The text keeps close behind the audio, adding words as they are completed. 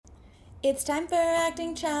It's time for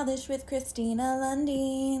Acting Childish with Christina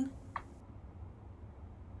Lundeen.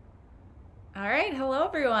 All right, hello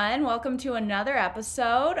everyone. Welcome to another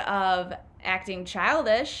episode of Acting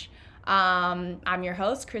Childish. I'm your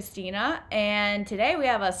host, Christina, and today we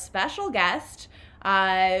have a special guest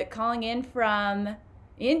calling in from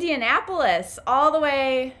Indianapolis, all the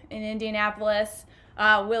way in Indianapolis,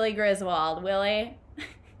 Willie Griswold. Willie,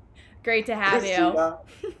 great to have Christina,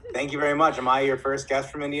 you. thank you very much. Am I your first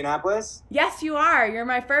guest from Indianapolis? Yes, you are. You're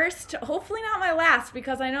my first, hopefully not my last,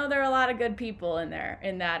 because I know there are a lot of good people in there,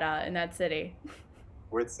 in that city.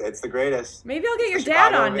 It's the greatest. Maybe I'll get your The dad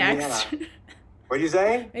Chicago on of next. What'd you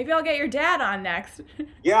say? Maybe I'll get your dad on next.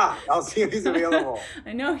 Yeah, I'll see if he's available.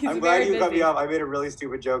 I know he's I'm very glad you cut busy. me off. I made a really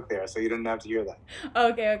stupid joke there, so you didn't have to hear that.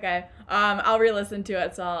 Okay. I'll re-listen to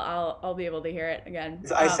it, so I'll be able to hear it again.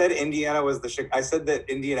 I said Indiana was I said that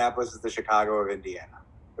Indianapolis is the Chicago of Indiana,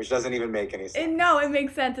 which doesn't even make any sense. No, it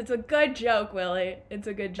makes sense. It's a good joke, Willie. It's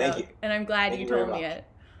a good joke. Thank you. And I'm glad Thank you you very told me much.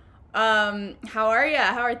 it. How are you?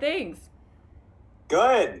 How are things?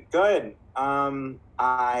 Good. I'm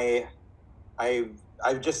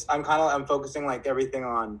focusing like everything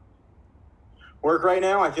on work right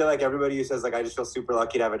now. I feel like everybody who says like I just feel super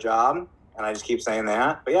lucky to have a job, and I just keep saying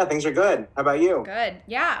that. But yeah, things are good. How about you? Good.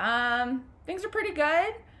 Yeah. Things are pretty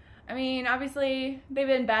good. I mean, obviously they've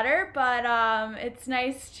been better, but it's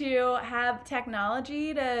nice to have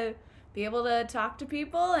technology to be able to talk to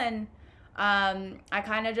people, and I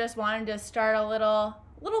kind of just wanted to start a little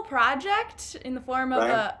project in the form of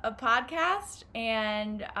Right. a podcast,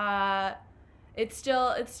 and it's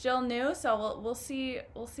still new, so we'll see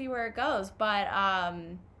where it goes. But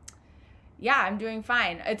yeah, I'm doing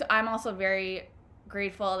fine. I'm also very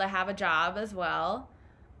grateful to have a job as well.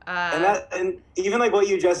 And even like what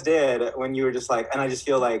you just did when you were just like, and I just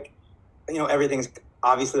feel like, everything's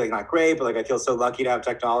obviously like not great, but like I feel so lucky to have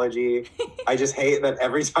technology. I just hate that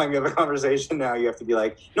every time you have a conversation now, you have to be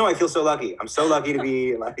like, no, I feel so lucky. I'm so lucky to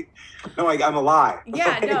be like, no, I'm alive.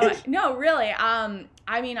 Yeah, no, really.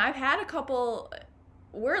 I mean, I've had a couple.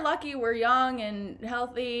 We're lucky, we're young and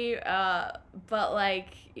healthy, but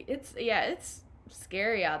like it's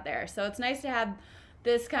scary out there. So it's nice to have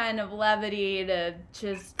this kind of levity to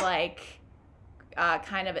just like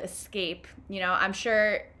kind of escape. I'm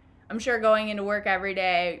sure going into work every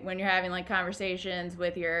day when you're having like conversations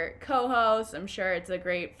with your co-hosts, I'm sure it's a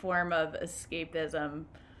great form of escapism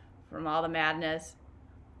from all the madness.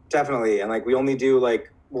 Definitely. And like we'll do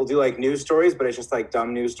like news stories, but it's just like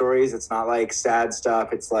dumb news stories. It's not like sad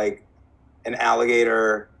stuff. It's like an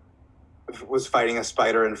alligator was fighting a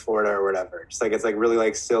spider in Florida or whatever. Just like it's like really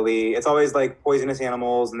like silly. It's always like poisonous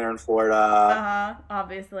animals and they're in Florida.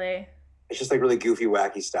 Obviously. It's just like really goofy,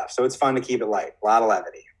 wacky stuff. So it's fun to keep it light. A lot of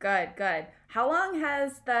levity. Good. How long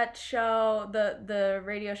has that show, the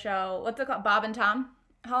radio show, what's it called? Bob and Tom?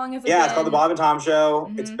 How long has it been? Yeah, it's called the Bob and Tom Show.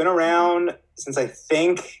 Mm-hmm. It's been around since I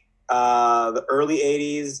think the early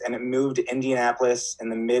 80s, and it moved to Indianapolis in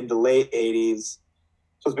the mid to late 80s.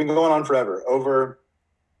 So it's been going on forever, over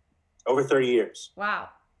 30 years. Wow.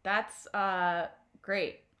 That's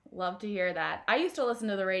great. Love to hear that. I used to listen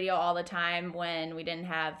to the radio all the time when we didn't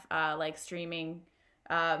have like streaming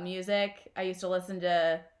music. I used to listen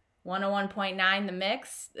to 101.9 The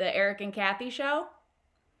Mix, the Eric and Kathy show.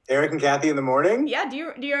 Eric and Kathy in the morning? Yeah,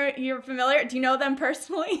 you're familiar? Do you know them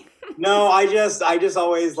personally? No, I just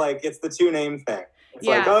always like, it's the two name thing. It's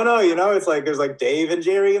like, oh no, it's like there's like Dave and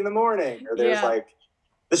Jerry in the morning, or there's like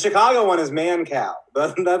the Chicago one is Man Cow.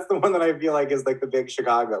 That's the one that I feel like is like the big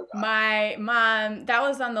Chicago guy. My mom, that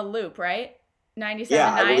was on the Loop, right? 97.9?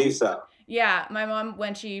 Yeah, I believe so. Yeah, my mom,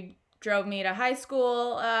 when she drove me to high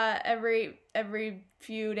school every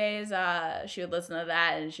few days, she would listen to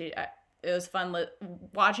that, and it was fun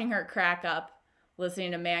watching her crack up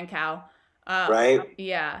listening to Man Cow. Right?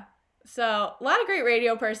 Yeah. So a lot of great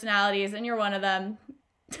radio personalities, and you're one of them.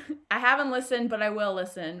 I haven't listened, but I will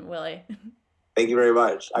listen, Willie. Thank you very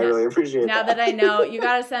much. I really appreciate now that I know, you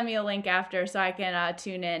got to send me a link after so I can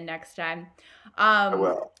tune in next time. I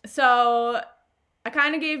will. So I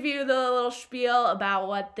kind of gave you the little spiel about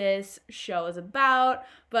what this show is about,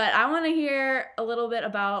 but I want to hear a little bit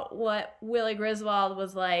about what Willie Griswold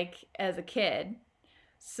was like as a kid.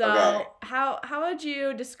 So okay. How would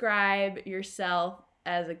you describe yourself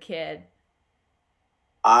as a kid?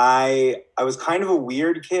 I was kind of a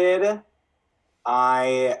weird kid.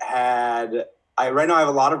 Right now I have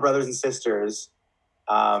a lot of brothers and sisters.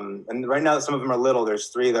 And right now some of them are little. There's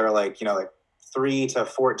three that are like 3 to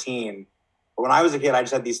 14. But when I was a kid, I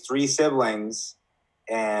just had these 3 siblings,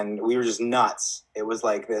 and we were just nuts. It was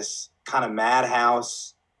like this kind of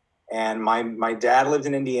madhouse. And my dad lived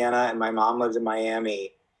in Indiana and my mom lived in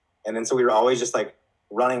Miami. And then so we were always just like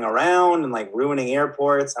running around and like ruining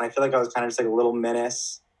airports. And I feel like I was kind of just like a little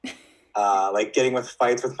menace, like getting with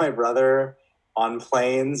fights with my brother on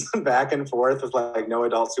planes back and forth with like no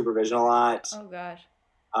adult supervision a lot. Oh gosh.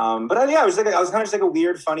 But I was kind of just like a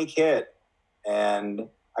weird, funny kid. And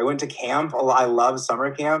I went to camp a lot. I love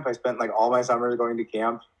summer camp. I spent like all my summers going to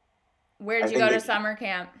camp. Where'd you go to summer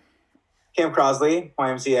camp? Camp Crosley,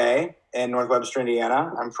 YMCA in North Webster,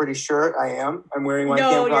 Indiana. I'm pretty sure I am. I'm wearing my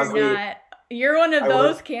Camp Crosley. No, you're not. You're one of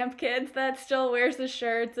those camp kids that still wears the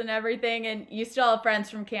shirts and everything, and you still have friends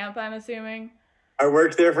from camp, I'm assuming. I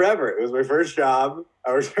worked there forever. It was my first job.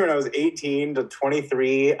 I worked there when I was 18 to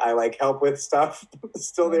 23. I like help with stuff.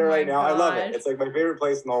 Still there right now. I love it. It's like my favorite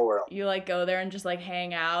place in the whole world. You like go there and just like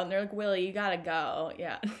hang out, and they're like, Willie, you gotta go.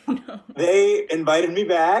 Yeah. No. They invited me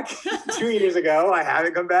back 2 years ago. I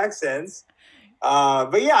haven't come back since.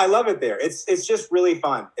 But yeah, I love it there. It's just really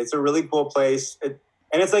fun. It's a really cool place. And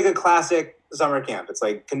it's like a classic summer camp. It's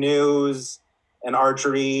like canoes and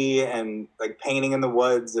archery and like painting in the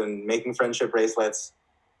woods and making friendship bracelets.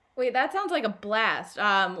 Wait, that sounds like a blast.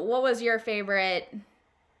 What was your favorite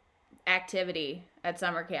activity at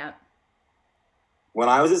summer camp? When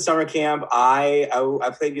I was at summer camp, I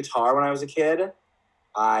played guitar when I was a kid.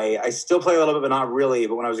 I still play a little bit, but not really.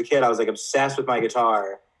 But when I was a kid, I was like obsessed with my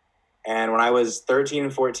guitar. And when I was 13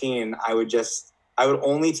 and 14, I would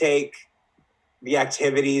only take the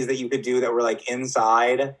activities that you could do that were like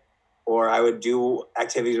inside, or I would do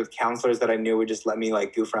activities with counselors that I knew would just let me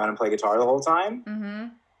like goof around and play guitar the whole time.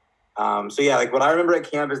 Mm-hmm. So yeah, like what I remember at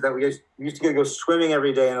camp is that we used to go swimming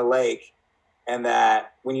every day in a lake, and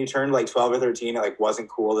that when you turned like 12 or 13, it like wasn't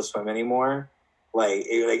cool to swim anymore. Like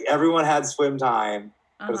everyone had swim time.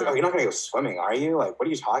 But it was like, oh, you're not gonna go swimming, are you? Like, what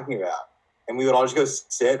are you talking about? And we would all just go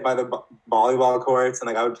sit by the volleyball courts, and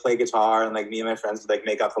like I would play guitar, and like me and my friends would like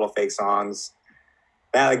make up little fake songs.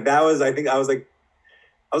 I was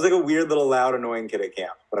like a weird little loud, annoying kid at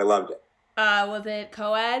camp, but I loved it. Was it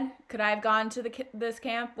co-ed? Could I have gone to this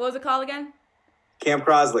camp? What was it called again? Camp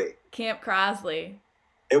Crosley. Camp Crosley.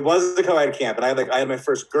 It was a co-ed camp, and I had my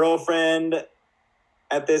first girlfriend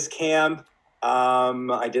at this camp.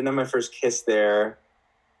 I didn't have my first kiss there.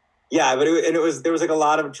 Yeah, but there was like a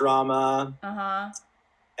lot of drama.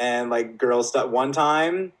 And like girl stuff. One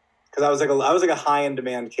time, because I was like a high in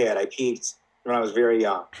demand kid. I peaked when I was very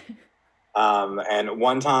young. And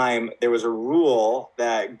one time there was a rule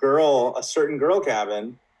that a certain girl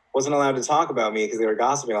cabin wasn't allowed to talk about me because they were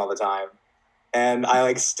gossiping all the time. And I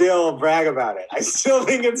like still brag about it. I still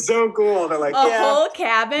think it's so cool. They're like, whole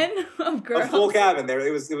cabin of girls. A full cabin. There,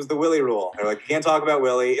 it was the Willie Rule. They're like, you can't talk about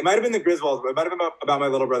Willie. It might have been the Griswolds, but it might have been about my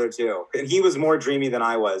little brother too. And he was more dreamy than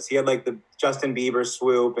I was. He had like the Justin Bieber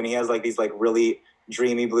swoop, and he has like these like really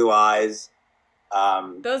dreamy blue eyes.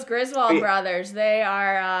 Those Griswold brothers,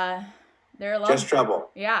 they're just trouble.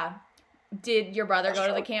 Yeah. Did your brother go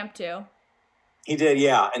to the camp too? He did,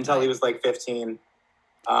 yeah, until he was like 15.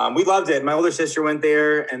 We loved it. My older sister went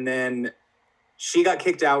there, and then she got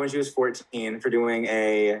kicked out when she was 14 for doing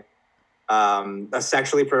a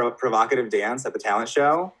sexually provocative dance at the talent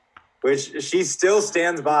show, which she still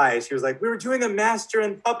stands by. She was like, we were doing a master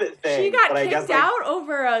and puppet thing. She got kicked out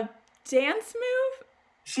over a dance move?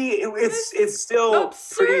 It's still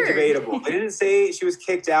absurd. Pretty debatable. They didn't say she was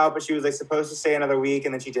kicked out, but she was like supposed to stay another week,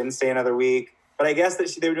 and then she didn't stay another week. But I guess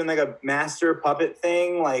that they were doing like a master puppet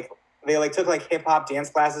thing, like they like took like hip hop dance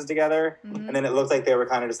classes together, and then it looked like they were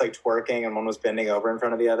kind of just like twerking, and one was bending over in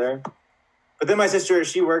front of the other. But then my sister,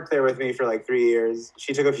 she worked there with me for like 3 years.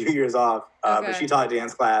 She took a few years off, but she taught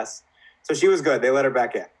dance class, so she was good. They let her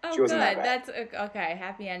back in. Oh, she wasn't good. That bad. That's okay.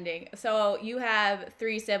 Happy ending. So you have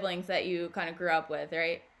 3 siblings that you kind of grew up with,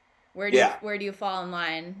 right? Where do you fall in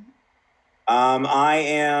line? I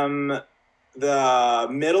am the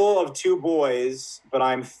middle of 2 boys, but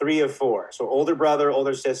I'm 3 of 4. So older brother,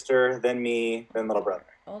 older sister, then me, then little brother.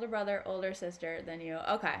 Older brother, older sister, then you.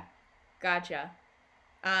 Okay. Gotcha.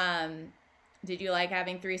 Did you like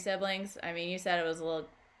having 3 siblings? I mean, you said it was a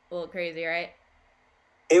little crazy, right?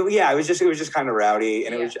 It was just kind of rowdy,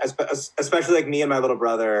 and it was especially like me and my little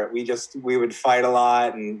brother. We would fight a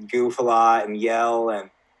lot and goof a lot and yell, and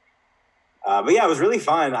but yeah, it was really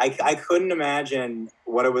fun. I couldn't imagine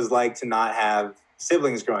what it was like to not have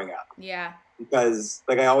siblings growing up. Yeah. Because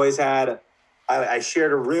like I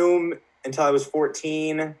shared a room until I was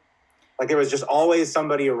 14. Like there was just always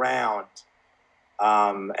somebody around.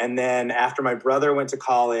 And then after my brother went to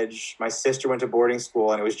college, my sister went to boarding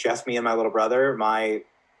school, and it was just me and my little brother.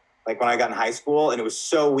 Like when I got in high school, and it was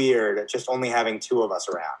so weird just only having 2 of us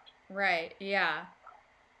around. Right. Yeah.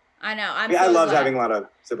 I know. I'm I so loved glad. having a lot of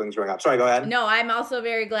siblings growing up. Sorry, go ahead. No, I'm also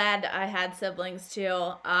very glad I had siblings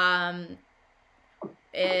too.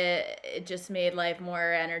 It just made life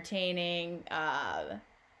more entertaining.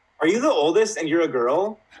 Are you the oldest and you're a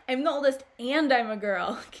girl? I'm the oldest and I'm a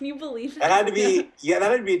girl. Can you believe that? That had to be, yeah,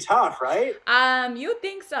 that had to be tough, right? You would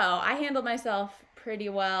think so. I handled myself pretty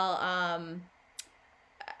well.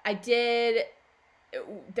 I did.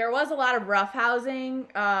 There was a lot of roughhousing,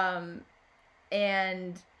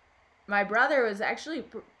 and my brother actually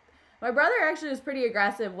was pretty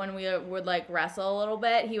aggressive when we would like wrestle a little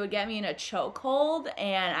bit. He would get me in a chokehold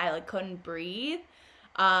and I like couldn't breathe.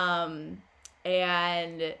 And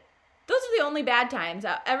those are the only bad times.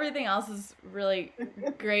 Everything else is really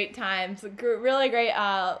great times. Really great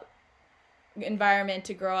environment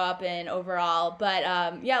to grow up in overall. But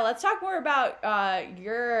yeah, let's talk more about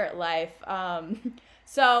your life.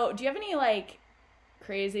 So do you have any like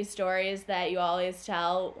crazy stories that you always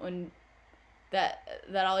tell when that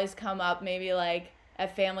always come up, maybe like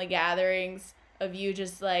at family gatherings of you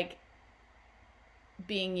just like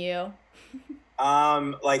being you?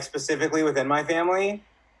 Like specifically within my family?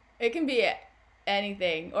 It can be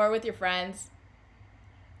anything, or with your friends.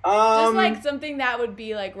 Just like something that would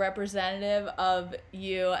be like representative of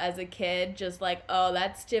you as a kid, just like, oh,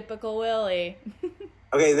 that's typical Willie.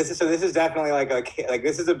 Okay, this is definitely like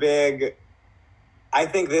this is a big. I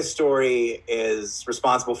think this story is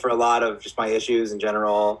responsible for a lot of just my issues in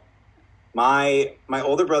general. My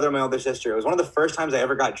older brother and my older sister, it was one of the first times I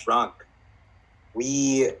ever got drunk.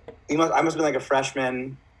 I must have been like a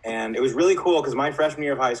freshman, and it was really cool because my freshman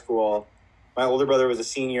year of high school, my older brother was a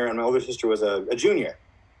senior and my older sister was a junior.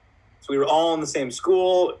 So we were all in the same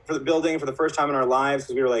school for the building for the first time in our lives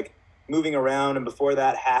because we were like moving around, and before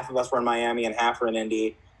that, half of us were in Miami and half were in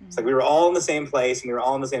Indy. It's like we were all in the same place and we were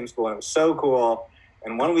all in the same school, and it was so cool.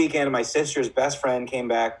 And one weekend, my sister's best friend came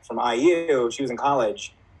back from IU. She was in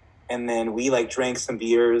college. And then we like drank some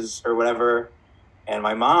beers or whatever. And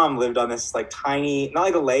my mom lived on this like tiny, not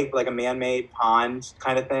like a lake, but like a man-made pond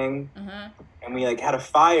kind of thing. Uh-huh. And we like had a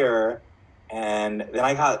fire. And then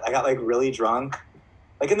I got like really drunk,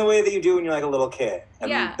 like in the way that you do when you're like a little kid. And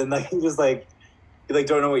Yeah. then like you just like, you like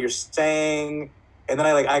don't know what you're saying. And then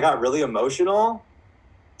I got really emotional.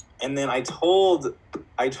 And then I told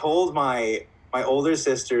my older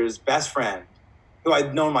sister's best friend, who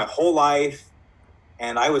I'd known my whole life,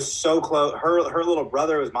 and I was so close. Her little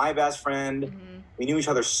brother was my best friend. Mm-hmm. We knew each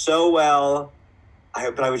other so well. I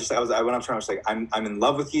went up to her and I was like, I'm in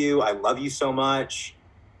love with you. I love you so much.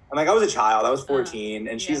 And like I was a child. I was 14,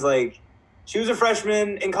 and she's like, she was a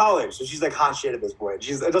freshman in college, so she's like hot shit at this point.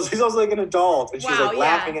 She's also like an adult, and she's like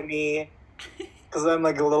laughing at me because I'm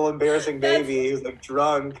like a little embarrassing baby who's like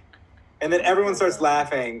drunk. And then everyone starts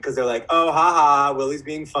laughing because they're like, oh, haha, Willie's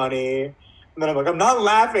being funny. And then I'm like, I'm not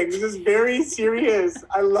laughing. This is very serious.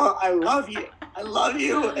 I love you. I love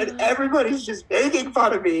you. And everybody's just making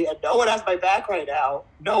fun of me. And no one has my back right now.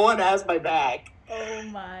 No one has my back. Oh,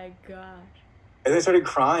 my gosh. And then I started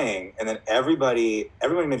crying. And then everybody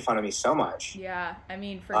made fun of me so much. Yeah, I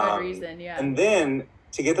mean, for good reason, yeah. And then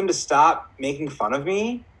to get them to stop making fun of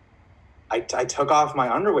me, I took off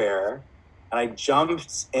my underwear and I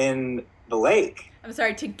jumped in the lake. I'm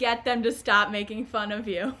sorry, to get them to stop making fun of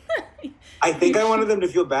you. I think I wanted them to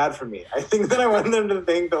feel bad for me. I think that I wanted them to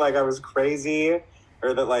think that like I was crazy,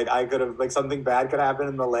 or that like I could have like something bad could happen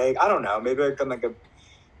in the lake. I don't know. Maybe I could like get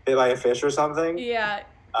bit by a fish or something. Yeah.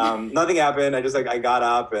 Nothing happened. I just like I got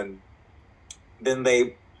up, and then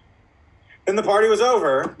the party was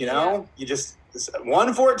over. You know, you just.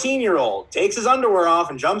 One 14-year-old takes his underwear off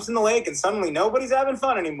and jumps in the lake, and suddenly nobody's having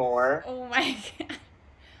fun anymore. Oh my God.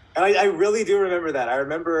 And I really do remember that. I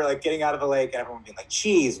remember like getting out of the lake and everyone being like,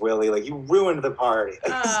 "Geez, Willie, like you ruined the party."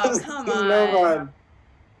 Oh, come on. No fun.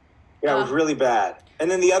 Yeah, it was really bad. And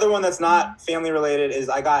then the other one that's not family related is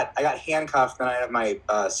I got handcuffed the night of my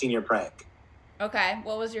senior prank. Okay,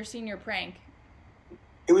 what was your senior prank?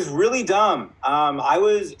 It was really dumb. I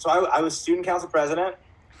was student council president.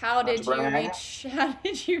 How did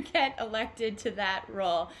you get elected to that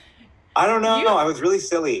role? I don't know. I was really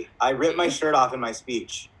silly. I ripped my shirt off in my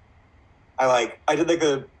speech. I did like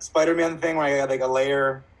a Spider-Man thing where I had like a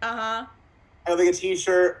layer. Uh-huh. I had like a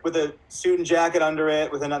t-shirt with a suit and jacket under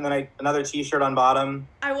it with another t-shirt on bottom.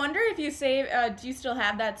 I wonder if you do you still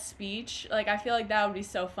have that speech? Like, I feel like that would be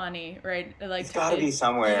so funny, right? Like, it's gotta be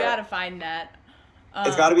somewhere. You gotta find that.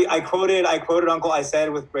 It's got to be. I quoted Uncle. I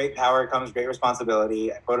said, "With great power comes great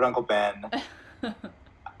responsibility." I quoted Uncle Ben.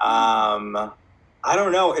 I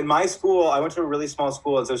don't know. In my school, I went to a really small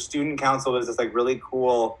school, and so student council was this like really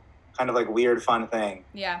cool, kind of like weird, fun thing.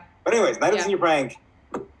 Yeah. But anyways, night of senior prank.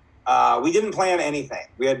 We didn't plan anything.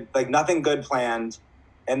 We had like nothing good planned.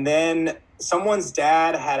 And then someone's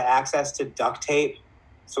dad had access to duct tape.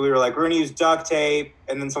 So we were like, we're going to use duct tape.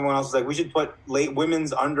 And then someone else was like, we should put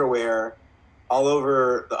women's underwear all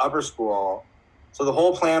over the upper school. So the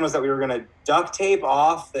whole plan was that we were going to duct tape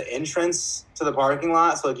off the entrance to the parking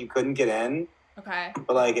lot so like you couldn't get in. Okay.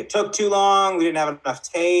 But like it took too long. We didn't have enough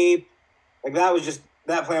tape. Like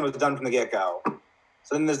that plan was done from the get-go.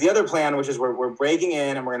 So then there's the other plan, which is we're breaking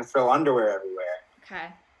in and we're going to throw underwear everywhere. Okay.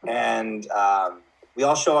 And we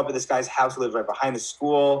all show up at this guy's house who lives right behind the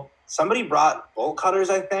school. Somebody brought bolt cutters,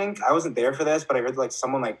 I think. I wasn't there for this, but I heard like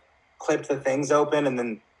someone like clipped the things open and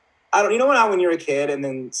then you know when you're a kid and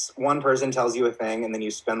then one person tells you a thing and then you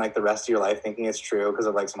spend like the rest of your life thinking it's true because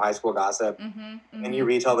of like some high school gossip. And you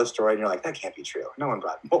retell the story and you're like, that can't be true. No one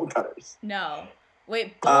brought bolt cutters. No.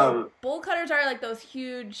 Wait, bolt cutters are like those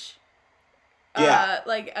huge...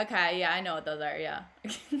 okay, yeah, I know what those are, yeah.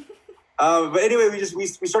 But anyway, we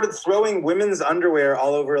started throwing women's underwear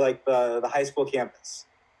all over like the high school campus.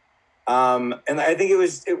 And I think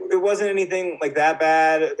it wasn't anything like that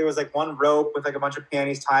bad. There was like one rope with like a bunch of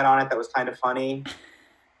panties tied on it that was kind of funny.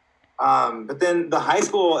 But then the high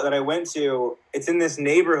school that I went to, it's in this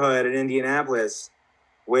neighborhood in Indianapolis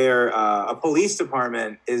where a police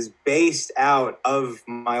department is based out of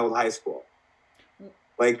my old high school.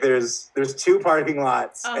 Like there's two parking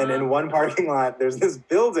lots, and in one parking lot there's this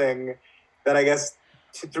building that I guess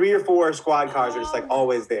 3 or 4 squad cars are just like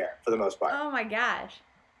always there for the most part. Oh my gosh.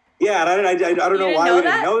 Yeah, and I don't know why we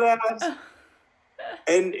didn't know that.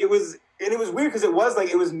 And it was weird because it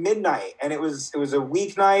was midnight and it was a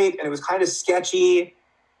weeknight and it was kind of sketchy.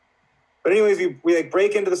 But anyways, we like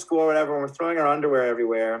break into the school or whatever and we're throwing our underwear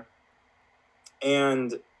everywhere.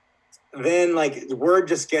 And then like word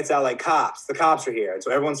just gets out like the cops are here. And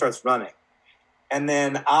so everyone starts running. And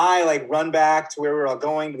then I like run back to where we were all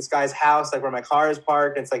going to this guy's house, like where my car is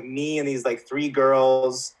parked. And it's like me and these like 3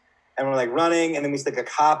 girls. And we're like running, and then we see like a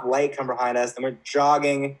cop light come behind us, and we're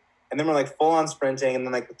jogging, and then we're like full on sprinting, and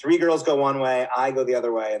then like the 3 girls go one way, I go the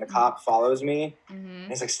other way, and the cop follows me, and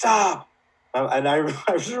he's like, "Stop!" And I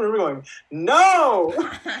just remember going, "No!"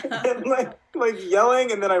 and like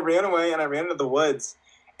yelling, and then I ran away, and I ran into the woods,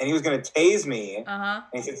 and he was gonna tase me, and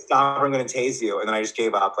he said, "Stop! Or I'm gonna tase you," and then I just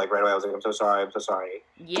gave up like right away. I was like, "I'm so sorry."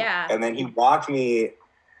 Yeah. And then he walked me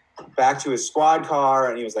back to his squad car,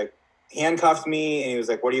 and he was like, handcuffed me, and he was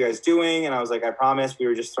like, "What are you guys doing?" And I was like, "I promise, we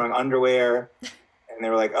were just throwing underwear." And they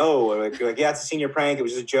were like, "Oh," like, "Yeah, it's a senior prank. It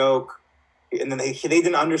was just a joke." And then they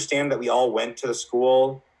didn't understand that we all went to the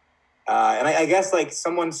school. And I guess like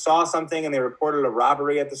someone saw something and they reported a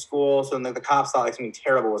robbery at the school. So then like, the cops thought like something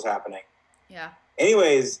terrible was happening. Yeah.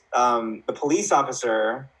 Anyways, the police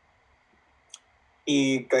officer,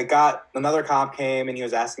 he got another cop came and he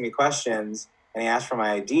was asking me questions and he asked for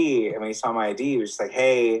my ID. And when he saw my ID, he was just like,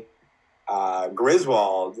 "Hey,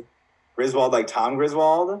 Griswold, like Tom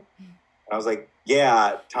Griswold?" And I was like,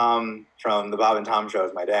 "Yeah, Tom from the Bob and Tom Show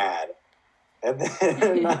is my dad." And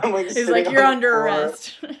then I'm like, he's like, "You're under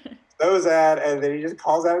arrest." So sad. And then he just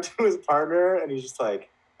calls out to his partner and he's just like,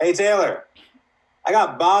 "Hey, Taylor, I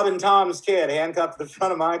got Bob and Tom's kid handcuffed to the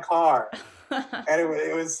front of my car." And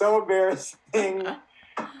it was so embarrassing.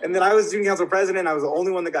 And then I was student council president. I was the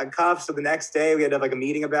only one that got cuffed. So the next day we had to have like a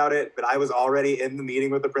meeting about it. But I was already in the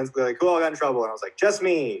meeting with the principal. They're like, "Who all got in trouble?" And I was like, "Just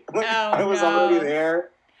me." I was already there.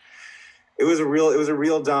 It was a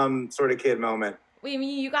real dumb sort of kid moment. I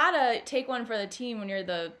mean, you gotta take one for the team when you're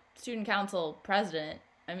the student council president.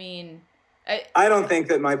 I mean, I don't think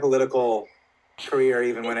that my political career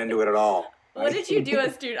even went into it at all. What did you do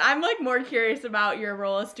as student? I'm like more curious about your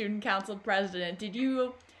role as student council president. Did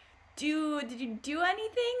you do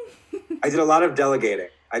anything? I did a lot of delegating.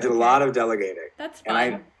 That's fun.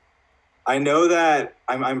 And I know that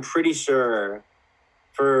I'm pretty sure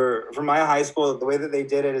for my high school, the way that they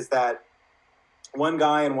did it is that one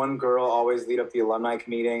guy and one girl always lead up the alumni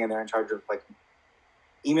meeting, and they're in charge of like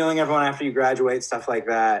emailing everyone after you graduate, stuff like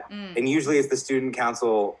that. And usually it's the student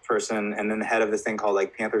council person and then the head of this thing called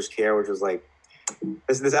like Panthers Care, which was like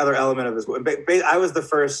this other element of this. I was the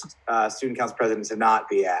first student council president to not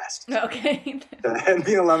be asked. Okay. To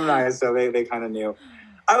be alumni, so they kind of knew.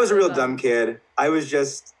 I was a real dumb kid. I was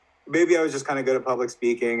just kind of good at public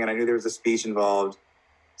speaking, and I knew there was a speech involved.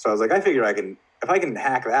 So I was like, I figure if I can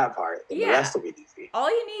hack that part, then the rest will be easy. All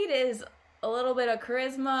you need is a little bit of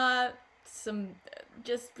charisma,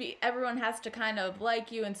 everyone has to kind of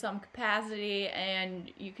like you in some capacity,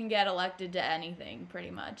 and you can get elected to anything pretty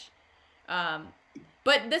much.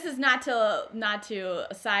 But this is not to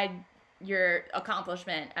aside your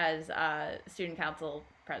accomplishment as student council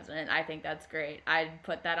president. I think that's great. I'd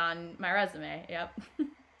put that on my resume. Yep.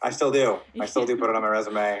 I still do. I still do put it on my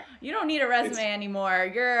resume. You don't need a resume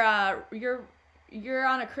anymore. You're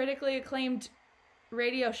on a critically acclaimed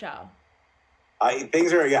radio show.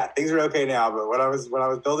 Things are okay now, but when I was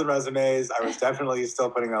building resumes, I was definitely still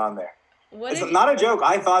putting it on there. It's not a joke.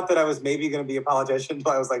 I thought that I was maybe going to be a politician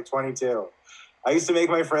until I was like 22. I used to make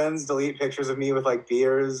my friends delete pictures of me with like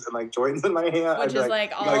beers and like Jordans in my hand. Which is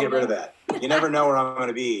like all. You gotta get rid of that. You never know where I'm going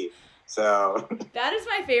to be. So that is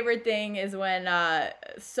my favorite thing is when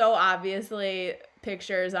so obviously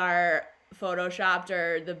pictures are photoshopped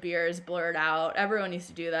or the beer is blurred out. Everyone used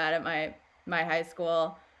to do that at my high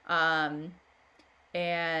school.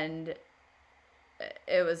 And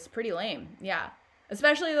it was pretty lame. Yeah.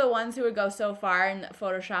 Especially the ones who would go so far and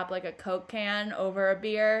Photoshop like a Coke can over a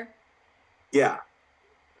beer. Yeah.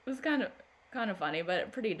 It was kind of funny,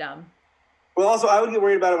 but pretty dumb. Well, also, I would get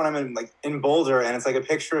worried about it when I'm in Boulder and it's like a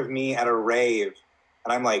picture of me at a rave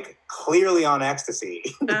and I'm like clearly on ecstasy.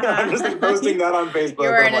 I'm just like posting that on Facebook.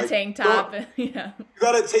 You're wearing a tank top. Yeah. You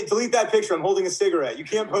gotta delete that picture. I'm holding a cigarette. You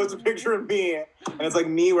can't post a picture of me. And it's like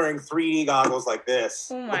me wearing 3D goggles like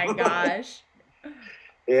this. Oh my gosh.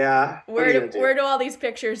 Yeah. Where do all these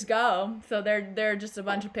pictures go? So they're just a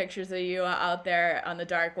bunch of pictures of you out there on the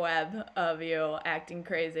dark web of you acting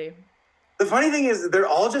crazy. The funny thing is they're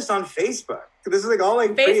all just on Facebook. This is like all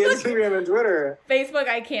like pre-Instagram and Twitter. Facebook,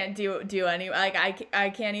 I can't do any like I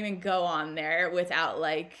can't even go on there without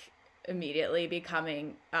like immediately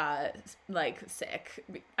becoming like sick.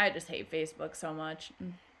 I just hate Facebook so much.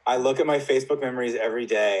 I look at my Facebook memories every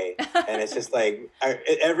day, and it's just like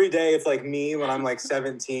every day it's like me when I'm like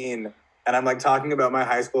 17, and I'm like talking about my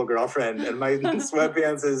high school girlfriend, and my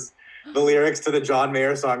sweatpants is the lyrics to the John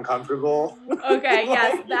Mayer song "Comfortable." Okay,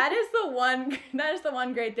 yes, that is the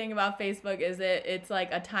one great thing about Facebook is it's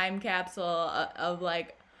like a time capsule of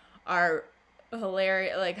like our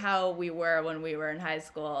hilarious, like how we were when we were in high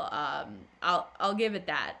school. I'll give it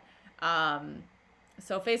that.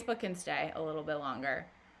 So Facebook can stay a little bit longer.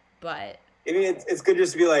 But I mean, it's good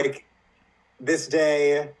just to be like, this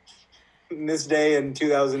day in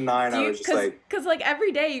 2009, I was just like... Because, like,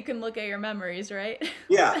 every day you can look at your memories, right?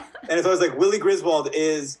 Yeah. And it's always like, Willie Griswold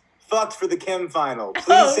is fucked for the chem final.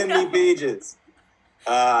 Please send me pages.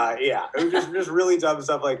 Yeah. It was just really dumb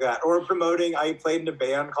stuff like that. Or promoting, I played in a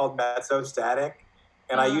band called Mezzo Static.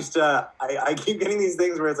 And I used to, I keep getting these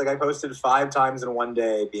things where it's like I posted 5 times in one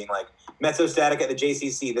day being like, Mezzo Static at the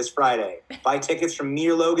JCC this Friday. Buy tickets from me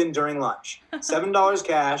or Logan during lunch. $7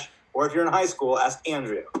 cash, or if you're in high school, ask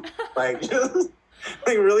Andrew. Like, just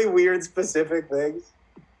like really weird specific things.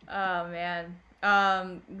 Oh, man.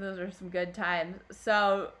 Those are some good times.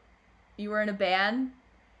 So, you were in a band?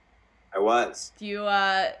 I was. Did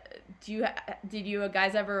you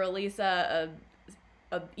guys ever release a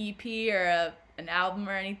EP or an album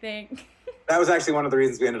or anything? That was actually one of the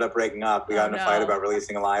reasons we ended up breaking up. We got in a fight about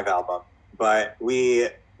releasing a live album. But we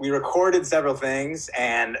recorded several things,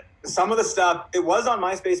 and some of the stuff, it was on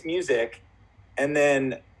MySpace Music, and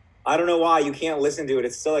then I don't know why you can't listen to it.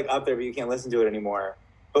 It's still like up there, but you can't listen to it anymore.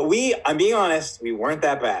 But I'm being honest, we weren't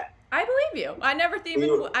that bad. I believe you. I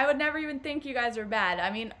would never even think you guys are bad. I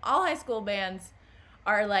mean, all high school bands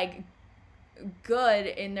are like good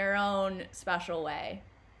in their own special way.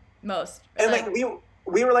 Most. And like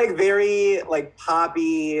we were like very like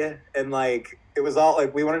poppy, and like it was all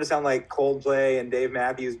like we wanted to sound like Coldplay and Dave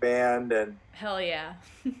Matthews Band, and hell yeah.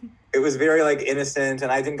 It was very like innocent,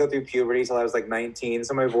 and I didn't go through puberty till I was like 19,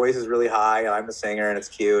 so my voice is really high and I'm the singer and it's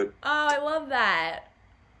cute. Oh, I love that.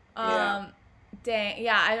 Yeah. Dang,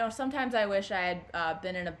 yeah. I know. Sometimes I wish I had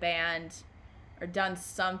been in a band or done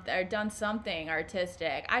something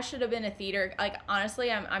artistic. I should have been a theater. Like honestly,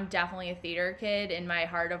 I'm definitely a theater kid in my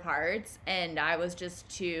heart of hearts, and I was just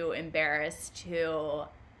too embarrassed to,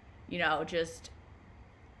 just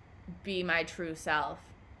be my true self.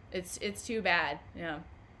 It's too bad,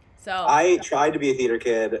 So I tried to be a theater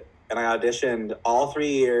kid, and I auditioned all 3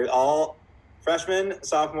 years, all freshman,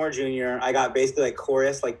 sophomore, junior. I got basically like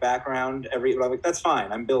chorus, like background I'm like, that's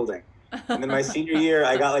fine, I'm building. And then my senior year,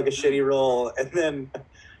 I got like a shitty role, and then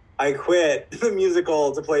I quit the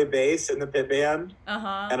musical to play bass in the pit band.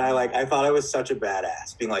 Uh-huh. And I thought I was such a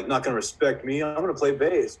badass, being like, not gonna respect me, I'm gonna play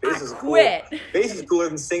bass. Bass is quit. Cool. Bass is cooler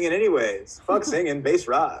than singing anyways. Fuck singing, bass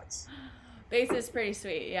rocks. Bass is pretty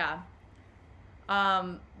sweet, yeah.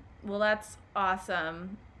 Well, that's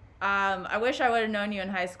awesome. I wish I would have known you in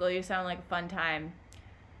high school. You sound like a fun time.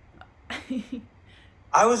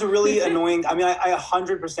 I was really annoying. I mean, I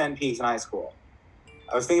 100% peaked in high school.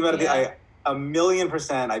 I was thinking about it.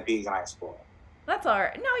 1,000,000% I peaked in high school. That's all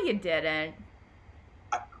right. No, you didn't.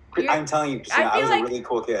 I'm telling you, Christina, I was a really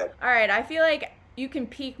cool kid. All right, I feel like you can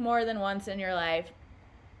peak more than once in your life.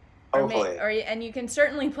 Hopefully. And you can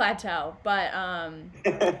certainly plateau, but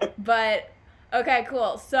okay,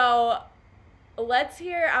 cool. So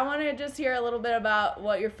I want to just hear a little bit about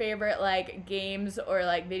what your favorite like games or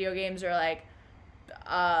like video games or like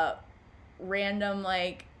random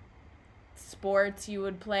like sports you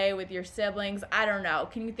would play with your siblings. I don't know.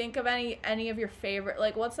 Can you think of any of your favorite,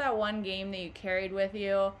 like what's that one game that you carried with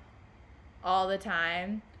you all the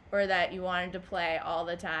time or that you wanted to play all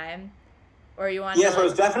the time? Or you wanted so it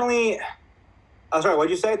was definitely sorry,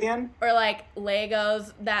 what'd you say at the end? Or like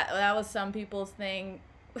Legos, that was some people's thing.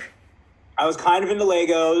 I was kind of into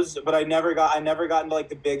Legos, but I never got into like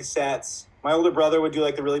the big sets. My older brother would do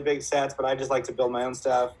like the really big sets, but I just like to build my own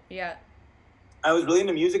stuff. Yeah. I was really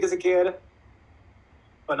into music as a kid,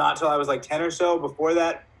 but not till I was like 10 or so. Before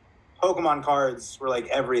that, Pokemon cards were like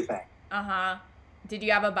everything. Uh-huh. Did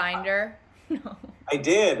you have a binder? No. I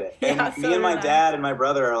did. And me and my dad and my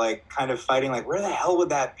brother are like kind of fighting like, where the hell would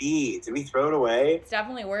that be? Did we throw it away? It's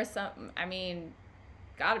definitely worth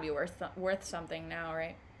gotta be worth something now,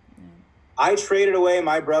 right? Yeah. I traded away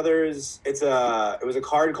my brother's, it was a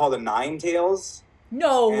card called a Ninetales.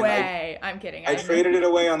 No way. I'm kidding. I traded it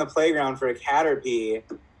away on the playground for a Caterpie.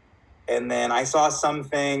 And then I saw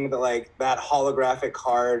something that like that holographic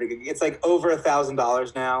card, it's like over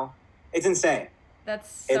 $1,000 now. It's insane. That's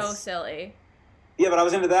so silly. Yeah, but I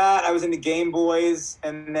was into that. I was into Game Boys.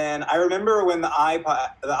 And then I remember when the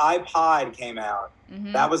iPod came out,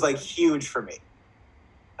 that was like huge for me.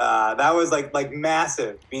 That was like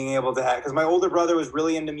massive being able to have, because my older brother was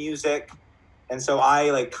really into music. And so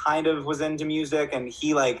I like kind of was into music, and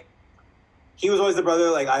he was always the brother,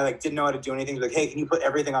 like I like didn't know how to do anything. He was like, hey, can you put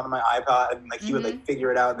everything on my iPod? And like he would like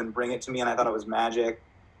figure it out and then bring it to me, and I thought it was magic.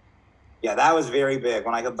 Yeah, that was very big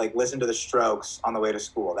when I could like listen to the Strokes on the way to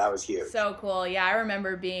school. That was huge. So cool. Yeah, I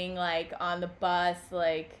remember being like on the bus,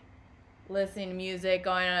 like listening to music,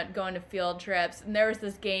 going to field trips, and there was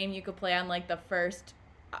this game you could play on like the first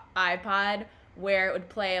iPod where it would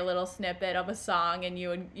play a little snippet of a song, and you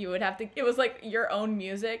would have to, it was like your own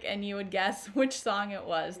music, and you would guess which song it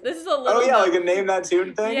was. This is a little like a name that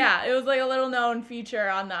tune thing. Yeah, it was like a little known feature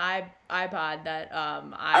on the iPod that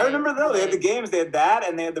I remember though. They had the games. They had that,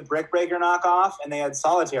 and they had the Brick Breaker knockoff, and they had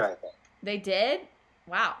Solitaire. I think they did.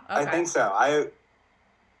 Wow. Okay. I think so.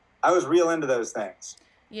 I was real into those things.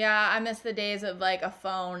 Yeah, I miss the days of like a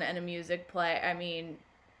phone and a music play. I mean,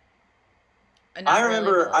 I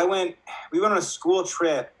remember we went on a school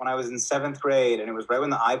trip when I was in 7th grade, and it was right when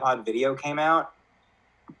the iPod video came out,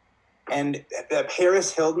 and the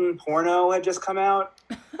Paris Hilton porno had just come out,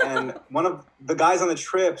 and one of the guys on the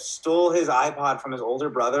trip stole his iPod from his older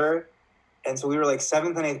brother, and so we were like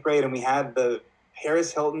 7th and 8th grade, and we had the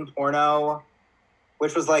Paris Hilton porno,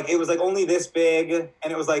 which was like, it was like only this big, and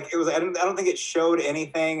it was I don't think it showed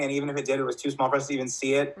anything, and even if it did, it was too small for us to even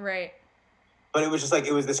see it. Right. But it was just like,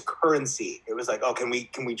 it was this currency. It was like, oh, can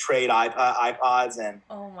we trade iPods? And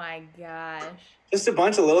oh my gosh. Just a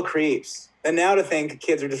bunch of little creeps. And now to think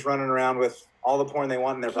kids are just running around with all the porn they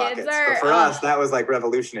want in their pockets. But for us, that was like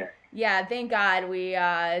revolutionary. Yeah, thank God we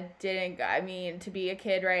didn't. I mean, to be a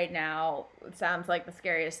kid right now, it sounds like the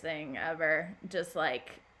scariest thing ever. Just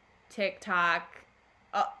like TikTok,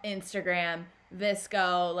 Instagram,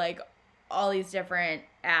 Visco, like all these different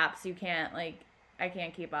apps. I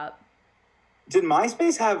can't keep up. Did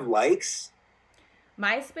MySpace have likes?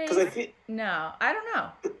 MySpace? No, I don't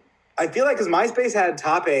know. I feel like because MySpace had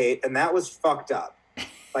Top 8, and that was fucked up.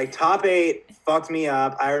 Like, Top 8 fucked me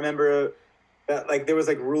up. I remember that, like, there was,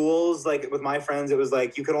 like, rules. Like, with my friends, it was,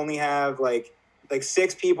 like, you could only have, like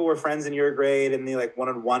 6 people were friends in your grade, and they, like,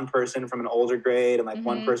 wanted one person from an older grade and, like,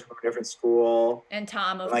 one person from a different school. And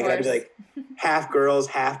Tom, of course. Like, it had to be, like, half girls,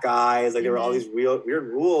 half guys. Like, there were all these weird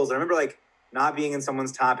rules. I remember, like, not being in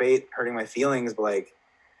someone's top 8 hurting my feelings, but like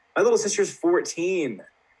my little sister's 14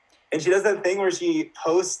 and she does that thing where she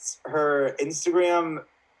posts her Instagram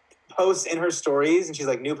posts in her stories and she's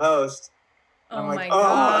like, new post. And I'm like,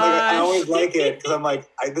 I always like it because I'm like,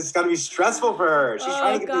 this is got to be stressful for her. She's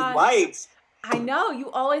trying to get these likes. I know,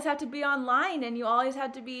 you always have to be online and you always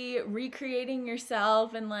have to be recreating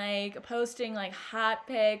yourself and like posting like hot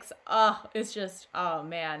pics. Oh, it's just, oh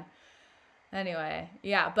man. Anyway,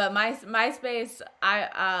 yeah, but MySpace,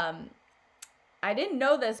 I didn't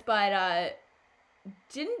know this, but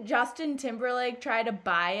didn't Justin Timberlake try to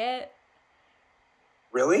buy it?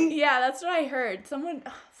 Really? Yeah, that's what I heard. Someone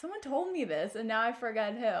told me this, and now I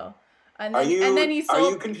forgot who. And then, are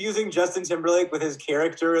you confusing Justin Timberlake with his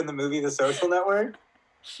character in the movie The Social Network?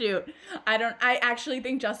 Shoot, I actually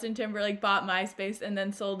think Justin Timberlake bought MySpace and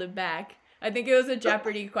then sold it back. I think it was a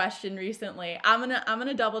Jeopardy question recently. I'm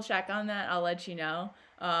gonna double check on that. I'll let you know.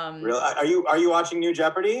 Really? Are you watching New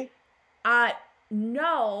Jeopardy?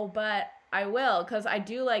 No, but I will because I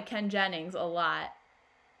do like Ken Jennings a lot.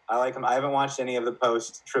 I like him. I haven't watched any of the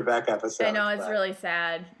post Trebek episodes. I know it's really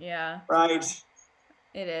sad. Yeah. Right.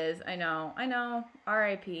 It is. I know.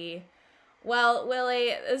 R.I.P. Well,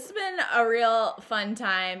 Willie, this has been a real fun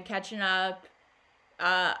time catching up.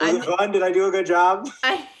 Was it fun? Did I do a good job?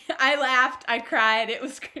 I laughed. I cried. It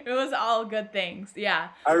was all good things. Yeah.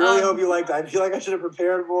 I really hope you liked it. I feel like I should have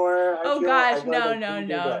prepared more.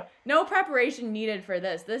 No preparation needed for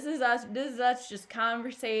this. This is us just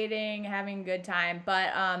conversating, having a good time.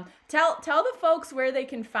 But tell the folks where they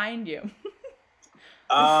can find you.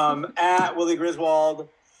 At Willie Griswold,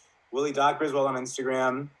 Willie.Griswold on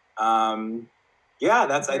Instagram. I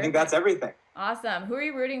think that's everything. Awesome. Who are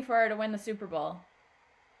you rooting for to win the Super Bowl?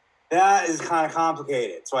 That is kind of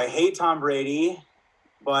complicated. So I hate Tom Brady,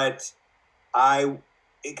 but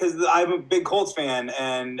because I'm a big Colts fan,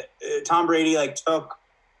 and Tom Brady took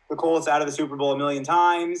the Colts out of the Super Bowl a million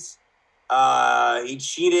times. He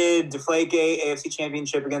cheated, Deflategate, AFC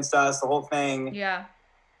Championship against us, the whole thing. Yeah.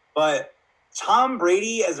 But Tom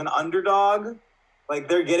Brady as an underdog,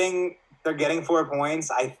 they're getting 4 points.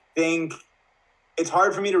 I think it's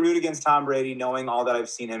hard for me to root against Tom Brady knowing all that I've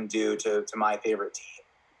seen him do to my favorite team.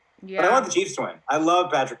 Yeah. But I want the Chiefs to win. I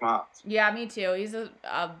love Patrick Mahomes. Yeah, me too. He's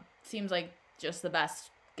seems like just the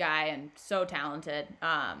best guy and so talented.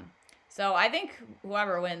 So I think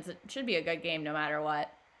whoever wins, it should be a good game no matter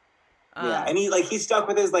what. And he's stuck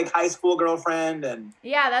with his high school girlfriend, and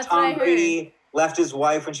that's Tom what I heard. Brady left his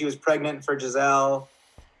wife when she was pregnant for Giselle.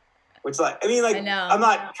 Which I know. I'm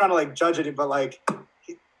not trying to judge it, but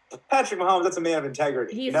Patrick Mahomes, that's a man of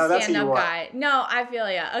integrity. He's a stand-up guy. No, I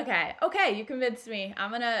feel ya. Okay, you convinced me.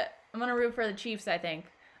 I'm gonna root for the Chiefs, I think.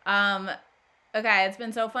 Okay, it's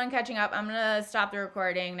been so fun catching up. I'm gonna stop the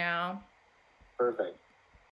recording now. Perfect.